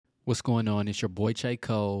What's going on? It's your boy Che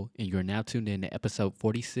Cole, and you're now tuned in to episode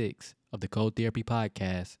 46 of the Code Therapy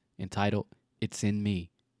Podcast entitled It's in Me.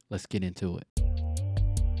 Let's get into it.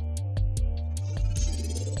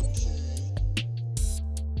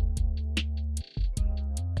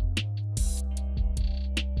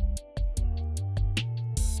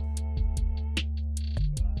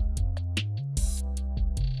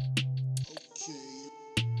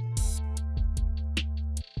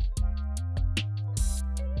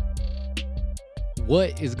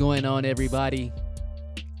 What is going on, everybody?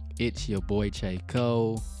 It's your boy Che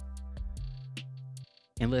Cole,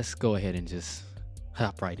 and let's go ahead and just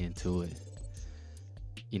hop right into it.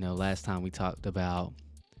 Last time we talked about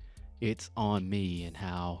it's on me and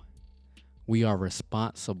how we are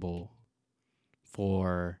responsible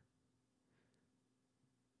for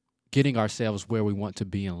getting ourselves where we want to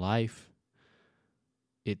be in life.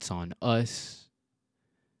 It's on us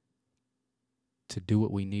to do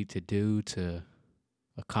what we need to do to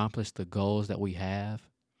accomplish the goals that we have.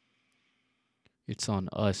 It's on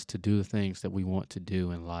us to do the things that we want to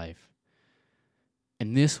do in life.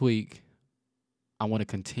 And this week, I want to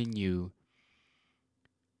continue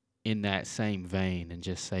in that same vein and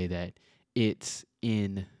just say that it's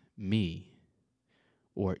in me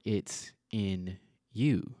or it's in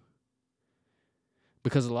you.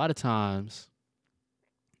 Because a lot of times,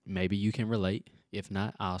 maybe you can relate. If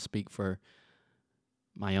not, I'll speak for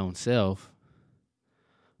my own self.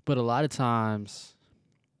 But a lot of times,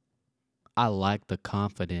 I lack the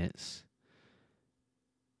confidence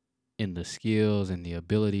in the skills and the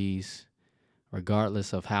abilities,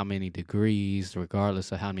 regardless of how many degrees,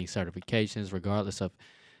 regardless of how many certifications, regardless of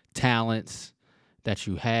talents that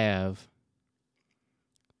you have.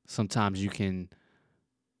 Sometimes you can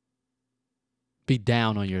be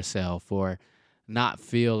down on yourself or not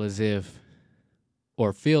feel as if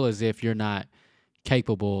you're not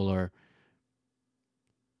capable or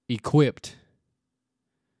equipped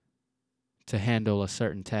to handle a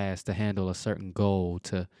certain task, to handle a certain goal,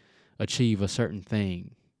 to achieve a certain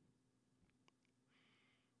thing.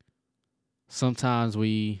 Sometimes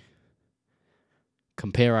we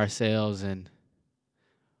compare ourselves and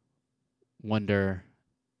wonder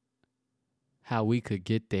how we could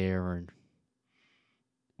get there,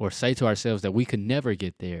 or say to ourselves that we could never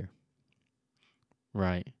get there,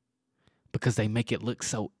 right? Because they make it look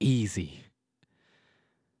so easy.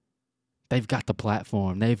 They've got the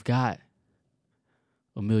platform. They've got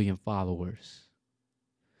 1 million followers.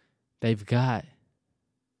 They've got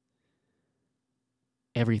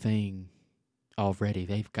everything already.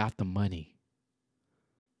 They've got the money.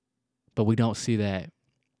 But we don't see that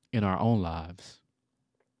in our own lives.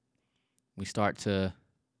 We start to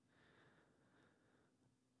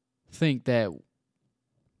think that,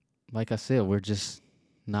 like I said, we're just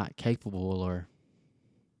not capable or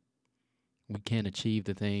we can't achieve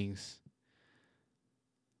the things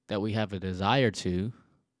that we have a desire to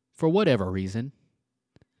for whatever reason.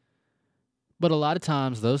 But a lot of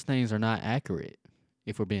times those things are not accurate,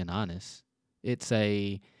 if we're being honest. It's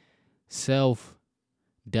a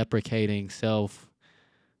self-deprecating, self-down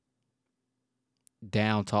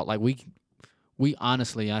talk. Like we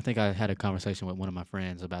honestly, I think I had a conversation with one of my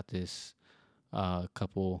friends about this a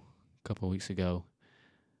couple weeks ago.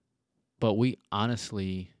 But we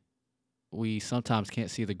sometimes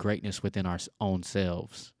can't see the greatness within our own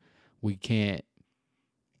selves. We can't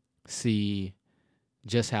see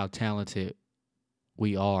just how talented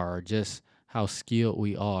we are, or just how skilled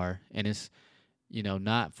we are. And it's,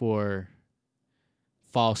 not for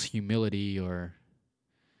false humility or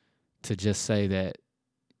to just say that,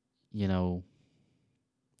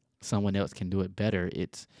 someone else can do it better.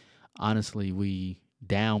 It's honestly, we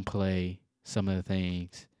downplay some of the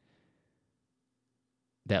things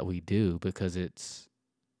that we do because it's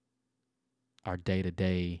our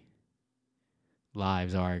day-to-day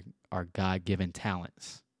lives, our God-given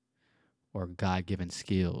talents or God-given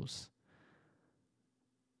skills.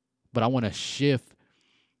 But I want to shift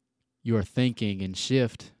your thinking and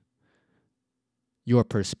shift your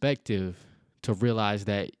perspective to realize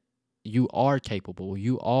that you are capable,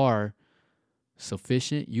 you are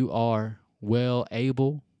sufficient, you are well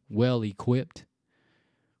able, well equipped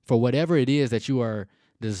for whatever it is that you are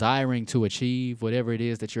desiring to achieve, whatever it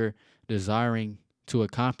is that you're desiring to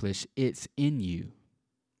accomplish. It's in you.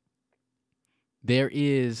 There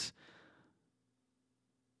is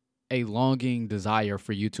a longing desire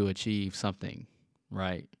for you to achieve something,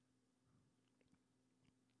 right?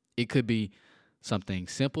 It could be something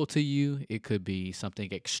simple to you. It could be something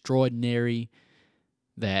extraordinary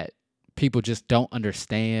that people just don't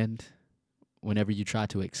understand whenever you try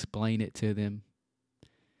to explain it to them.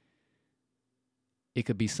 It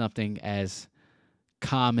could be something as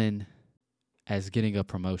common as getting a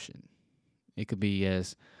promotion. It could be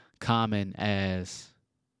as common as,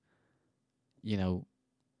 you know,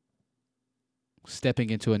 stepping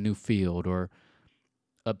into a new field or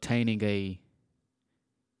obtaining a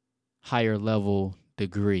higher level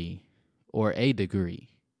degree or a degree.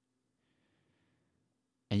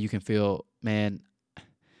 And you can feel, man,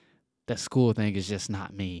 that school thing is just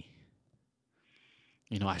not me.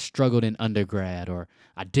 I struggled in undergrad, or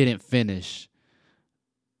I didn't finish.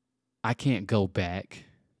 I can't go back.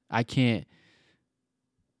 I can't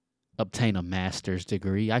obtain a master's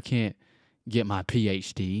degree. I can't get my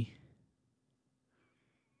PhD.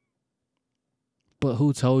 But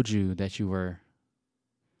who told you that you were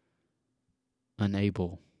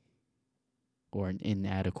unable or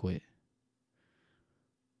inadequate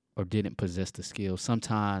or didn't possess the skills?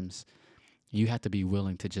 Sometimes you have to be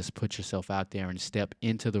willing to just put yourself out there and step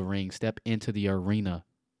into the ring, step into the arena,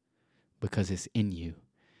 because it's in you.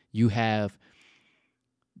 You have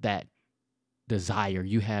that desire.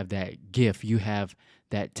 You have that gift. You have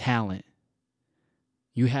that talent.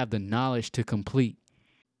 You have the knowledge to complete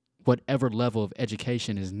whatever level of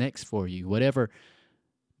education is next for you. Whatever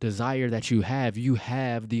desire that you have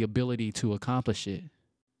the ability to accomplish it.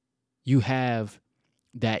 You have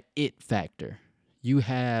that it factor. You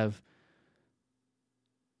have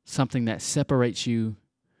something that separates you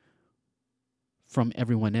from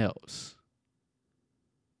everyone else.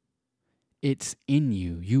 It's in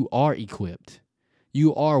you. You are equipped.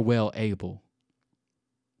 You are well able.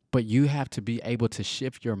 But you have to be able to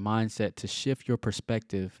shift your mindset, to shift your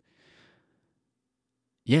perspective.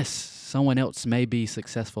 Yes, someone else may be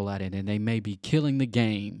successful at it and they may be killing the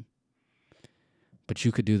game, but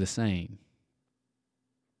you could do the same.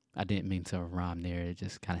 I didn't mean to rhyme there. It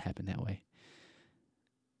just kind of happened that way.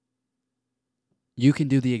 You can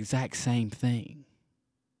do the exact same thing.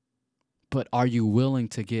 But are you willing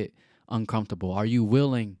to get uncomfortable? Are you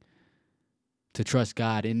willing to trust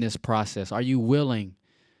God in this process? Are you willing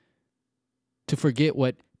to forget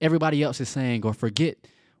what everybody else is saying or forget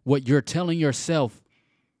what you're telling yourself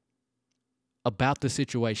about the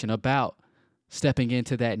situation, about stepping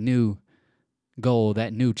into that new goal,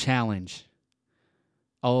 that new challenge?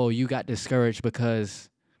 Oh, you got discouraged because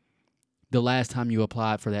the last time you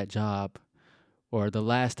applied for that job or the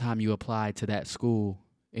last time you applied to that school,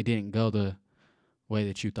 it didn't go the way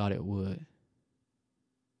that you thought it would.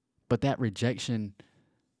 But that rejection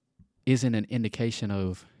isn't an indication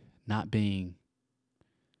of not being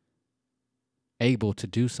able to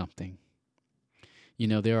do something.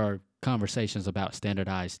 There are conversations about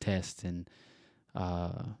standardized tests and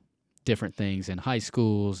different things in high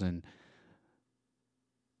schools and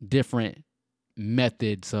different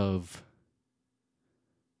methods of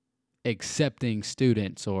accepting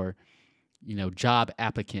students or, job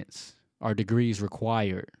applicants. Are degrees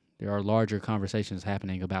required? There are larger conversations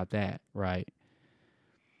happening about that, right?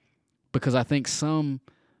 Because I think some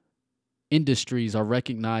industries are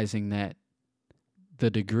recognizing that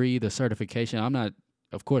the degree, the certification, I'm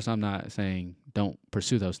not saying don't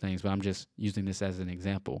pursue those things, but I'm just using this as an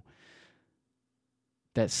example.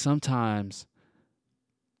 That sometimes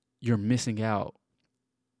you're missing out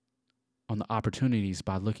on the opportunities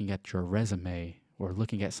by looking at your resume or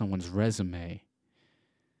looking at someone's resume.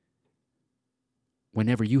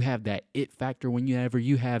 Whenever you have that it factor, whenever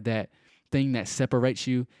you have that thing that separates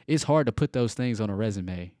you, it's hard to put those things on a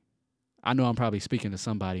resume. I know I'm probably speaking to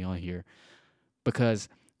somebody on here because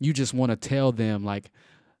you just want to tell them, like,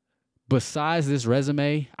 besides this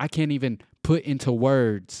resume, I can't even put into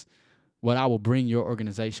words what I will bring your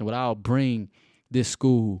organization, what I'll bring this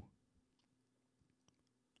school.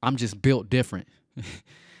 I'm just built different.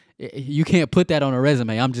 You can't put that on a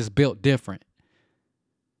resume. I'm just built different.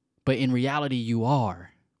 But in reality, you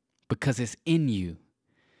are, because it's in you.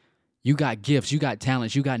 You got gifts, you got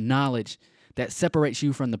talents, you got knowledge that separates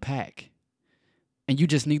you from the pack. And you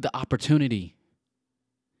just need the opportunity.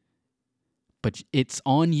 But it's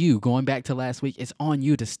on you, going back to last week, it's on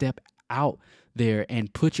you to step out there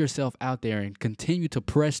and put yourself out there and continue to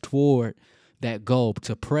press toward that goal,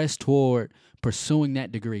 to press toward pursuing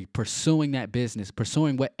that degree, pursuing that business,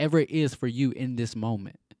 pursuing whatever it is for you in this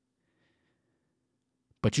moment.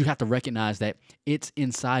 But you have to recognize that it's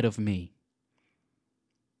inside of me.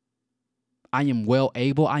 I am well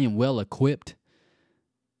able, I am well equipped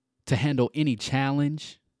to handle any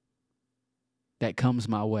challenge that comes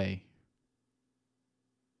my way.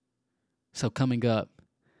 So coming up,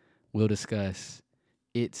 we'll discuss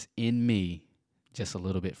it's in me just a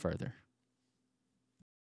little bit further.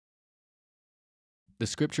 The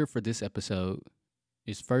scripture for this episode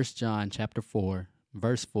is 1 John chapter 4,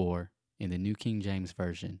 verse 4 in the New King James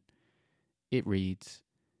Version. It reads,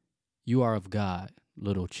 "You are of God,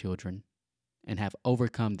 little children, and have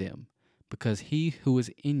overcome them, because he who is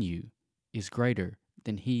in you is greater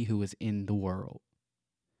than he who is in the world."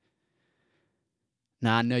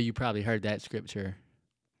 Now, I know you probably heard that scripture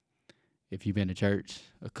if you've been to church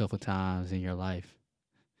a couple times in your life.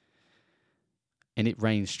 And it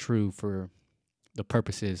reigns true for the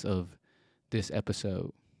purposes of this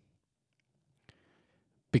episode.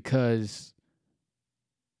 Because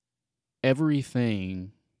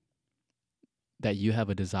everything that you have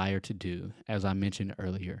a desire to do, as I mentioned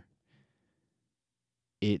earlier,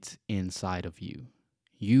 it's inside of you.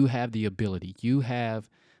 You have the ability, you have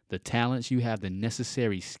the talents, you have the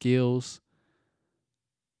necessary skills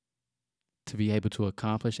to be able to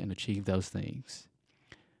accomplish and achieve those things.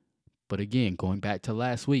 But again, going back to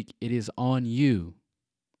last week, it is on you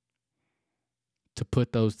to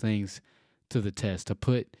put those things to the test, to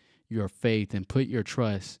put your faith and put your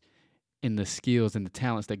trust in the skills and the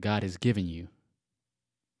talents that God has given you.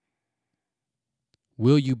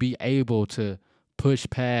 Will you be able to push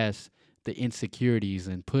past the insecurities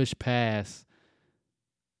and push past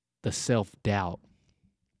the self-doubt,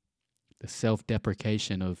 the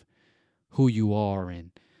self-deprecation of who you are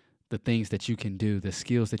and the things that you can do, the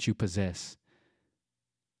skills that you possess?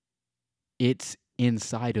 It's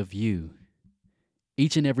inside of you.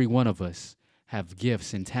 Each and every one of us have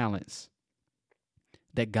gifts and talents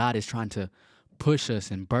that God is trying to push us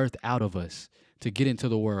and birth out of us to get into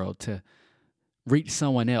the world, to reach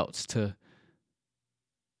someone else, to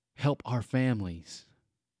help our families,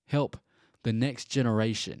 help the next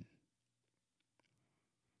generation.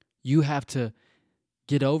 You have to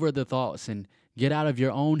get over the thoughts and get out of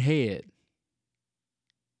your own head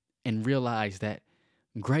and realize that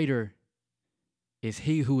greater is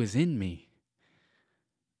he who is in me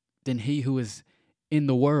than he who is in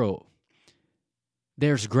the world.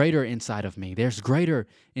 There's greater inside of me. There's greater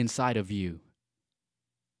inside of you.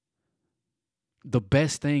 The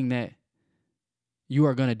best thing that you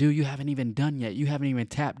are going to do, you haven't even done yet. You haven't even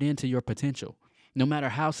tapped into your potential. No matter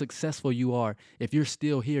how successful you are, if you're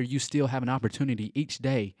still here, you still have an opportunity each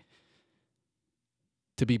day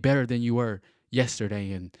to be better than you were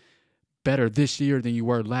yesterday, and better this year than you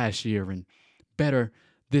were last year, and better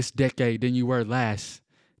this decade than you were last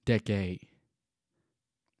decade.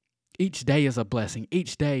 Each day is a blessing.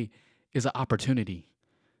 Each day is an opportunity.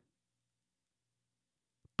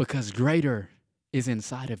 Because greater is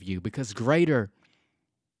inside of you. Because greater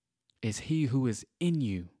is he who is in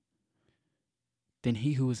you than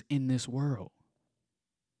he who is in this world.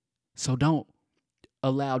 So don't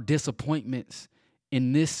allow disappointments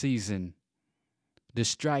in this season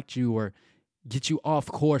distract you or get you off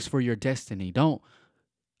course for your destiny. Don't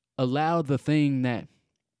allow the thing that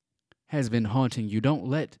has been haunting you. Don't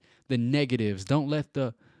let the negatives, don't let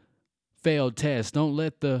the failed tests, don't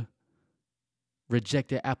let the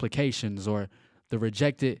rejected applications or the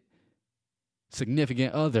rejected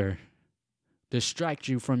significant other distract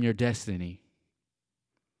you from your destiny.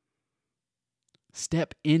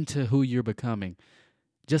 Step into who you're becoming.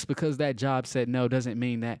 Just because that job said no doesn't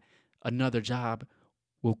mean that another job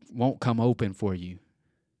won't come open for you.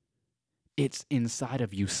 It's inside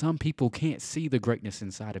of you. Some people can't see the greatness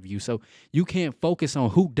inside of you. So you can't focus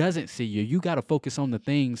on who doesn't see you. You got to focus on the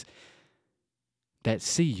things that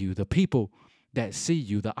see you, the people that see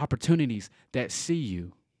you, the opportunities that see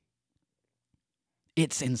you.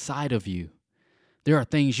 It's inside of you. There are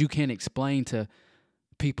things you can't explain to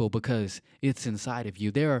people because it's inside of you.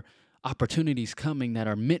 There are opportunities coming that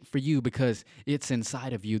are meant for you because it's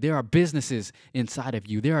inside of you. There are businesses inside of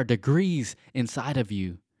you. There are degrees inside of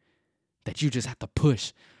you that you just have to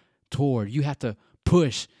push toward. You have to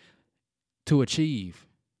push to achieve.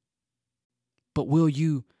 But will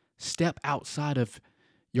you step outside of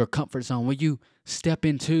your comfort zone? Will you step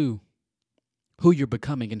into who you're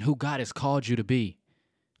becoming and who God has called you to be?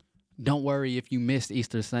 Don't worry if you missed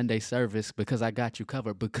Easter Sunday service, because I got you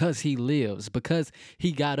covered. Because he lives, because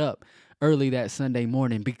he got up early that Sunday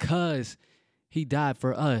morning, because he died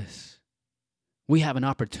for us, we have an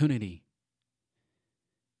opportunity.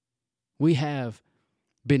 We have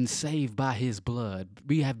been saved by his blood.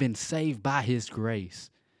 We have been saved by his grace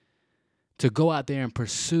to go out there and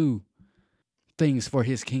pursue things for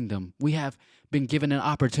his kingdom. We have been given an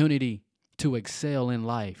opportunity to excel in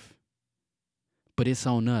life. But it's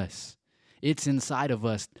on us. It's inside of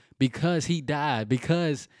us. Because he died,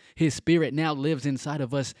 because his spirit now lives inside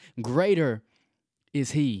of us, greater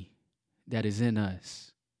is he that is in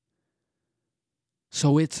us.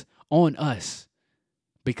 So it's on us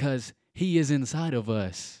because he is inside of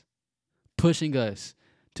us, pushing us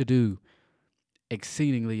to do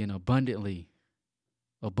exceedingly and abundantly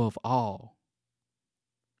above all.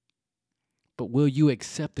 But will you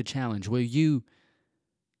accept the challenge? Will you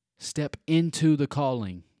step into the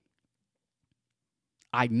calling?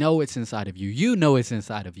 I know it's inside of you. You know it's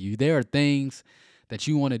inside of you. There are things that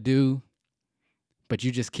you want to do, but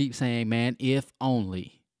you just keep saying, man, if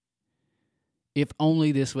only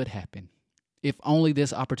this would happen, if only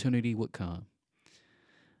this opportunity would come.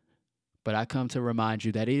 But I come to remind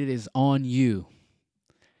you that it is on you.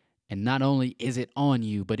 And not only is it on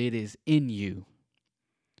you, but it is in you.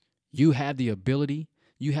 You have the ability,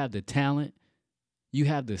 you have the talent, you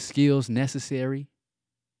have the skills necessary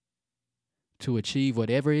to achieve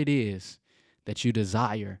whatever it is that you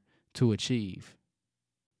desire to achieve.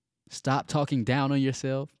 Stop talking down on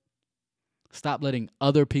yourself. Stop letting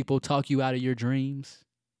other people talk you out of your dreams.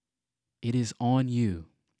 It is on you,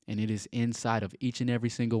 and it is inside of each and every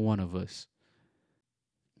single one of us.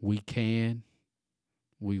 We can,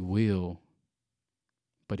 we will,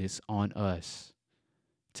 but it's on us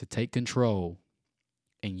to take control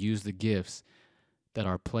and use the gifts that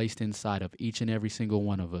are placed inside of each and every single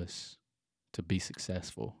one of us to be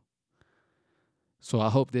successful. So I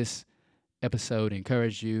hope this episode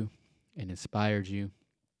encouraged you and inspired you.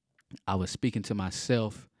 I was speaking to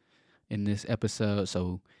myself in this episode,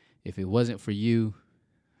 so if it wasn't for you,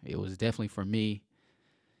 it was definitely for me.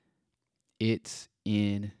 It's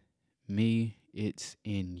in me. It's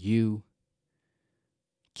in you.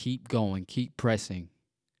 Keep going. Keep pressing.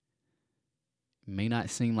 It may not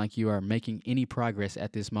seem like you are making any progress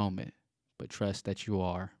at this moment, but trust that you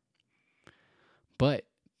are. But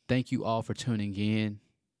thank you all for tuning in.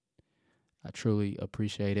 I truly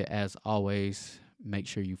appreciate it. As always, make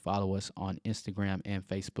sure you follow us on Instagram and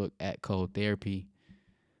Facebook at Cold Therapy.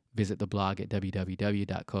 Visit the blog at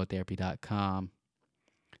www.coldtherapy.com.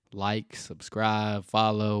 Like, subscribe,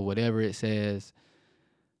 follow, whatever it says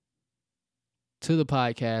to the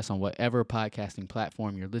podcast on whatever podcasting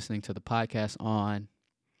platform you're listening to the podcast on.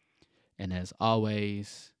 And as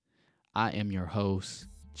always, I am your host,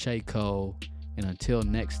 Che Cole. And until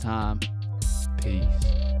next time, peace.